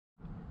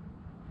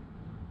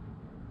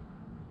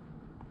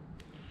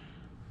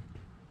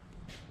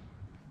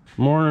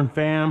Morning,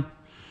 fam.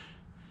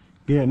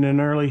 Getting an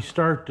early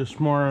start this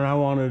morning. I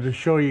wanted to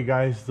show you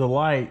guys the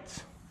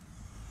lights.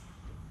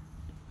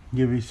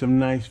 Give you some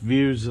nice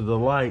views of the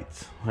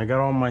lights. I got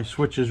all my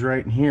switches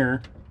right in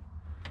here.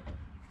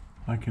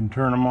 I can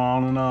turn them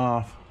on and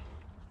off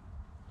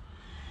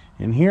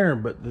in here,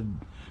 but the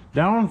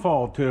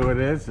downfall to it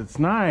is it's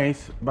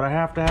nice, but I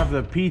have to have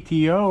the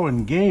PTO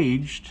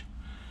engaged.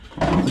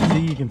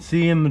 See, you can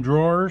see in the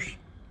drawers.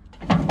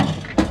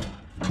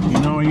 You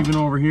know, even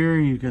over here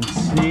you can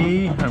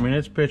see, I mean,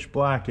 it's pitch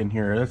black in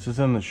here. This is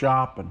in the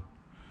shop and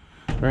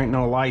there ain't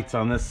no lights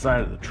on this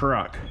side of the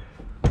truck.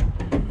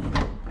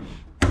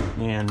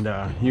 And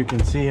you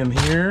can see in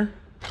here,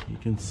 you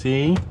can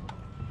see,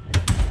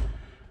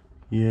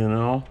 you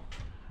know,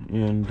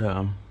 and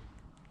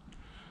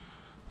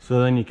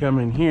so then you come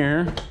in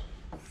here,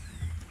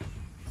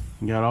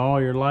 you got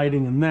all your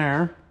lighting in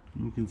there.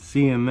 You can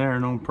see in there,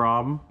 no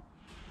problem.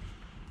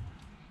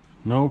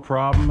 No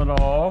problem at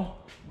all.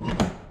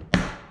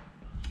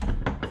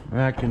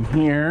 Back in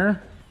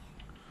here,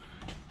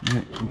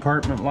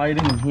 compartment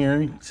lighting in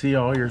here, you can see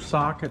all your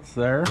sockets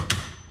there.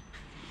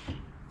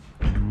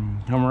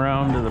 Come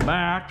around to the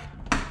back.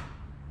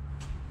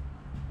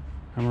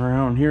 Come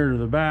around here to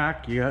the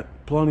back, you got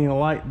plenty of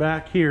light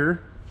back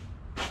here.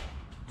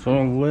 It's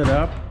all lit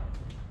up.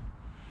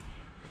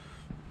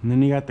 And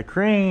then you got the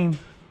crane.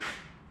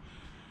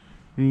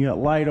 And you got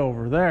light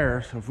over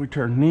there, so if we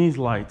turn these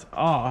lights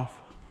off,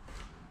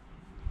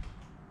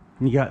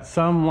 you got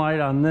some light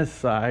on this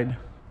side.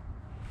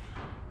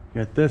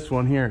 You got this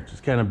one here, it's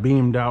just kind of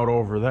beamed out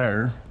over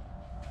there.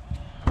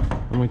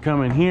 When we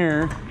come in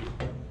here,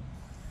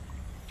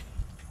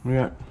 we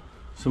got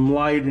some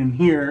light in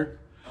here.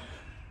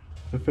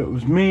 If it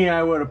was me,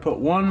 I would have put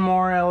one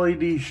more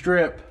LED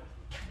strip.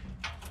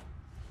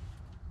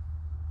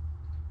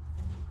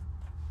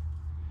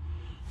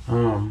 I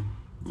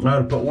would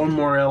have put one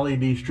more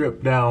LED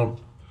strip down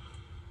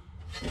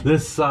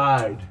this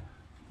side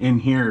in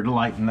here to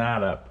lighten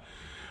that up.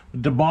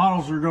 But the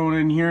bottles are going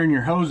in here and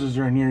your hoses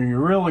are in here. You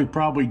really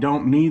probably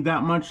don't need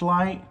that much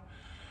light.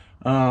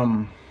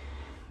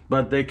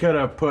 But they could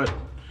have put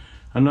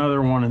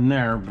another one in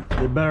there, but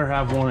they better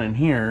have one in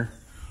here.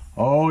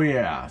 Oh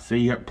yeah, so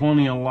you got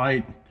plenty of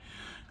light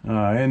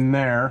in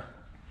there.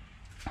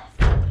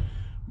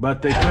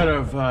 But they could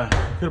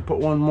have put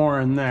one more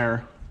in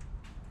there.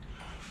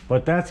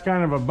 But that's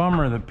kind of a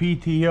bummer. The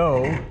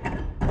PTO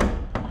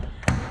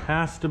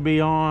has to be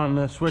on,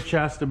 the switch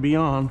has to be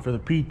on for the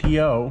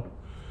PTO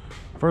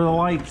for the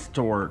lights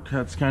to work.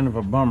 That's kind of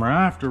a bummer.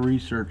 I have to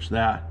research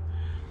that.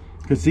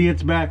 Because see,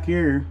 it's back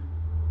here.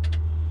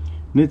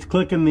 And it's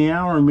clicking the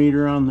hour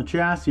meter on the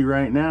chassis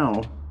right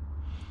now.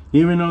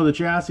 Even though the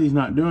chassis is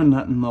not doing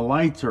nothing, the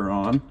lights are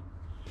on.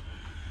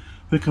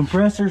 The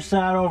compressor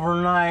sat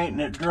overnight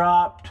and it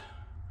dropped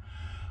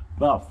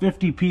about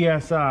 50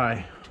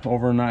 PSI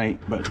overnight,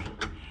 but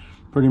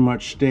pretty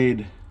much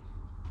stayed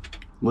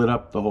lit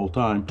up the whole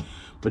time.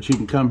 But you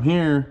can come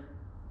here.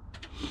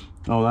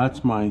 Oh,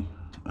 that's my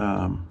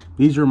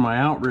these are my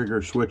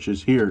outrigger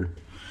switches here.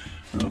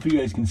 I don't know if you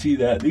guys can see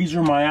that. These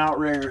are my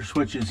outrigger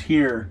switches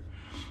here.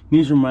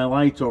 These are my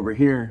lights over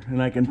here,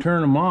 and I can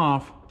turn them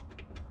off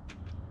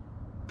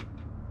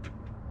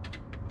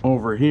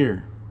over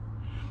here.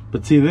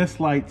 But see, this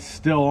light's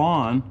still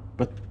on,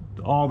 but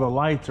all the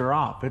lights are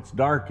off. It's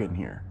dark in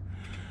here.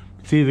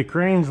 See, the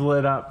crane's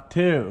lit up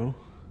too,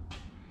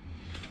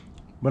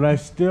 but I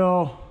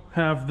still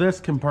have this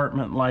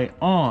compartment light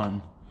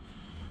on,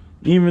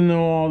 even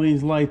though all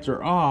these lights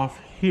are off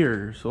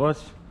here. So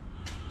let's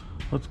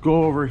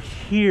go over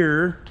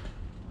here,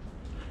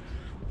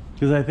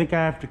 because I think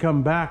I have to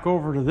come back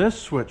over to this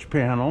switch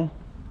panel.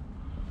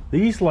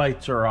 These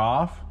lights are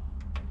off.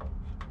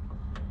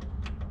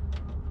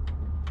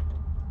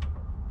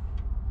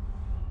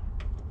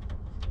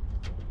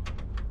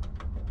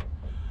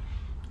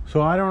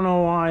 So I don't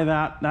know why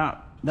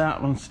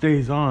that one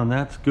stays on.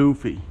 That's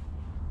goofy.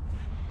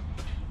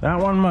 That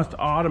one must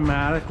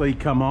automatically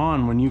come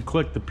on when you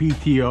click the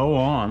PTO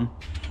on.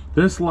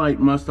 This light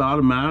must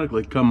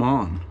automatically come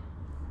on.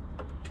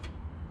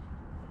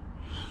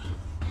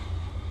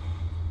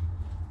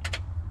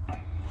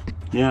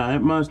 Yeah, it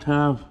must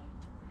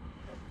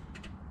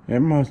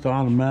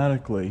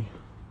automatically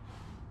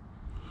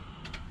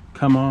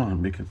come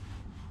on, because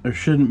there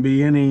shouldn't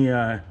be any,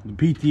 the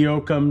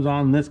PTO comes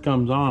on, this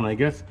comes on, I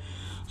guess,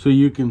 so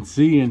you can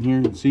see in here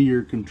and see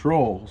your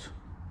controls.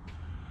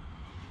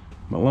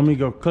 But let me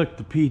go click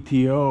the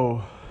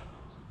PTO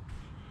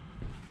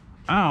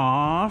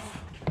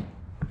off.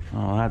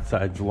 Oh, that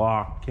side's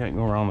locked. Can't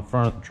go around the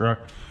front of the truck.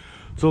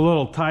 It's a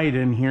little tight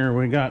in here.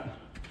 We got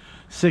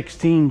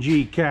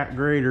 16G cat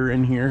grader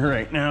in here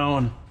right now,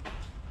 and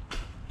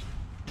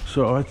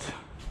so it's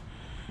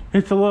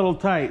a little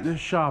tight. This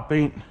shop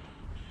ain't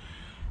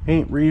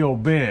real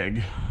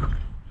big,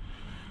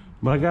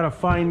 but I gotta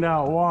find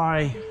out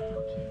why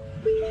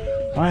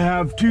I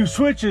have two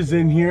switches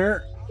in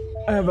here.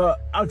 I have a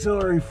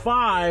auxiliary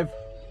 5. I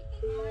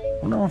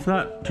wonder if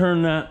that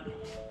turned that.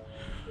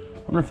 I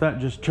wonder if that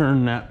just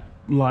turned that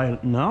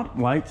light. No,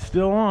 light's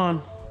still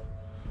on.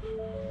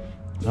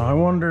 Now I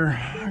wonder,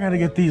 I gotta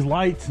get these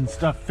lights and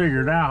stuff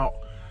figured out.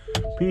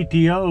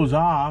 PTO's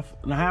off,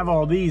 and I have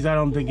all these. I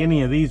don't think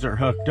any of these are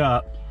hooked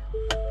up.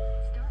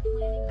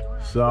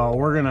 So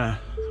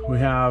we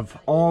have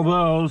all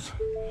those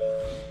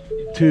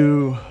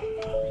to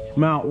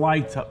mount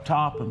lights up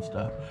top and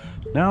stuff.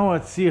 Now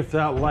let's see if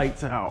that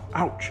light's out.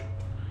 Ouch.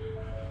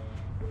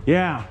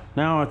 Yeah,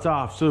 now it's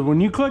off. So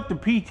when you click the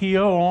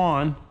PTO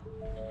on,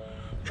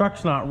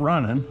 truck's not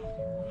running,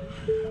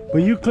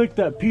 but you click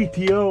that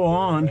PTO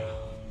on,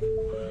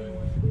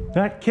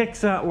 that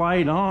kicks that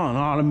light on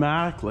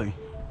automatically.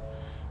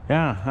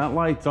 Yeah, that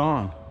light's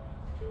on.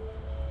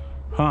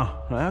 Huh,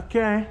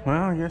 okay,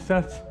 well, I guess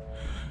that's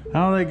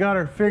how they got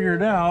her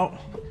figured out,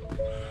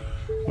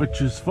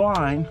 which is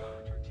fine.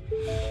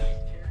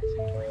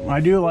 I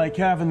do like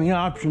having the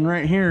option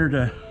right here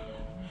to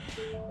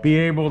be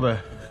able to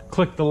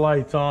click the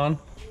lights on.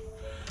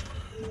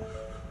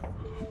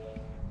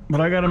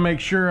 But I gotta make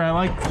sure, I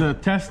like to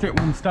test it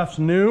when stuff's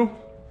new.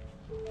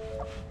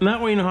 And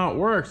that way you know how it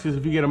works, because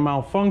if you get a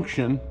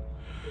malfunction,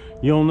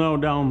 you'll know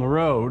down the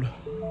road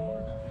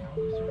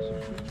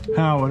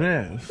how it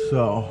is,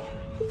 so.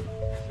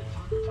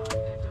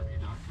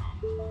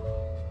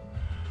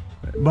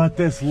 But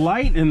this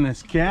light in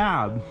this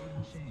cab,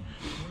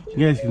 you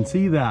guys can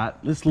see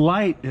that. This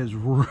light is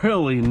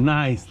really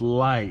nice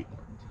light.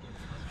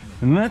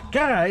 And that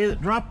guy that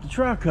dropped the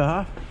truck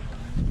off,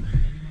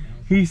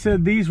 he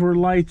said these were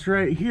lights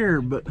right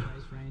here, but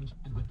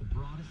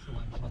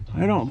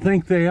I don't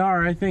think they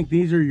are. I think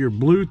these are your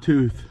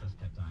Bluetooth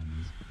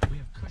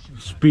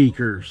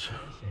speakers.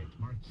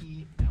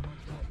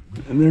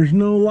 And there's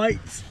no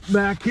lights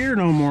back here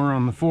no more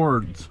on the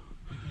Fords.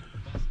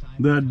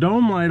 The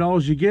dome light, all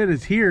you get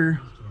is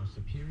here,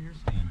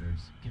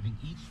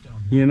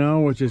 you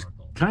know, which is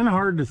kind of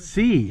hard to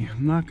see.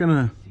 I'm not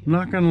gonna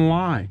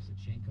lie.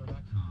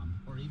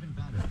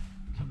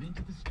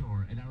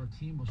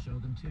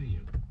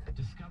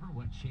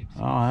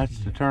 Oh, that's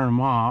to turn them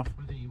off.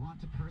 Whether you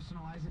want to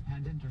personalize a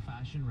pendant or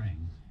fashion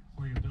ring,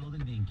 or you're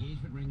building the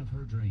engagement ring of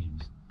her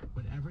dreams,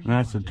 whatever you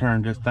That's to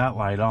turn just that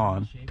light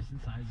on. shapes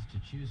and sizes to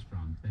choose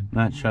from, then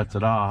That shuts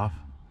it off.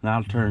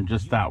 That'll turn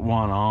just that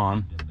one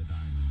on.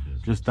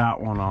 Just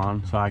that one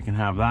on, so I can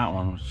have that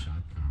one. Which,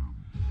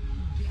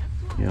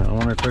 you know, I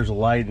wonder if there's a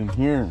light in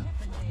here.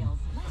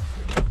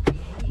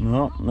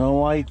 No, no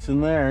lights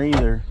in there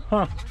either.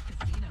 Huh.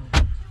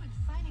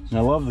 I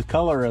love the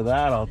color of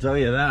that, I'll tell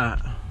you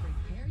that.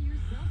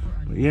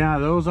 But yeah,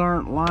 those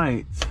aren't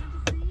lights.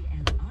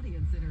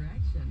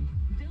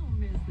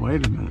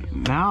 Wait a minute,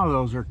 now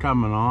those are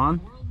coming on.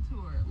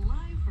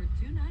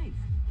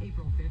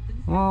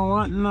 Well,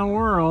 what in the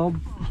world?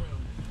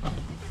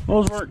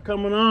 Those weren't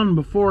coming on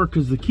before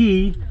because the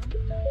key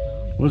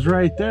was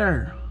right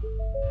there.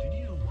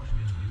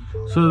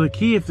 So the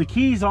key, if the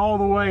key's all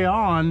the way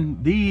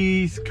on,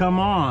 these come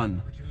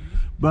on.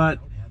 But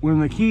when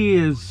the key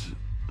is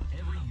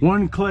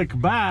one click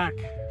back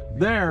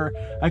there,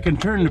 I can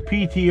turn the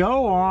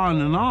PTO on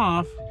and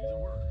off,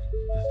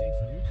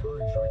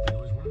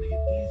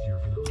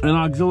 and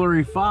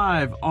auxiliary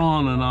 5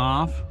 on and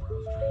off.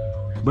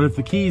 But if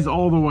the key's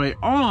all the way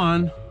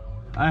on,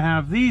 I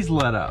have these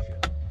lit up.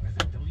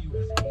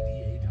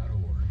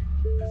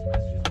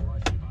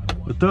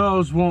 But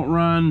those won't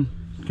run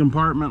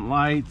compartment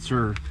lights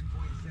or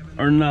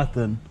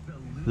nothing.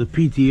 The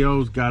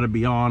PTO's got to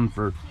be on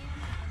for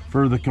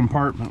the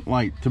compartment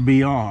light to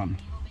be on.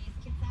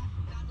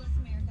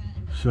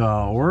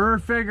 So we're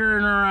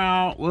figuring her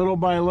out little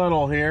by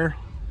little here.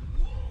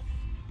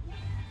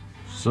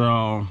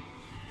 So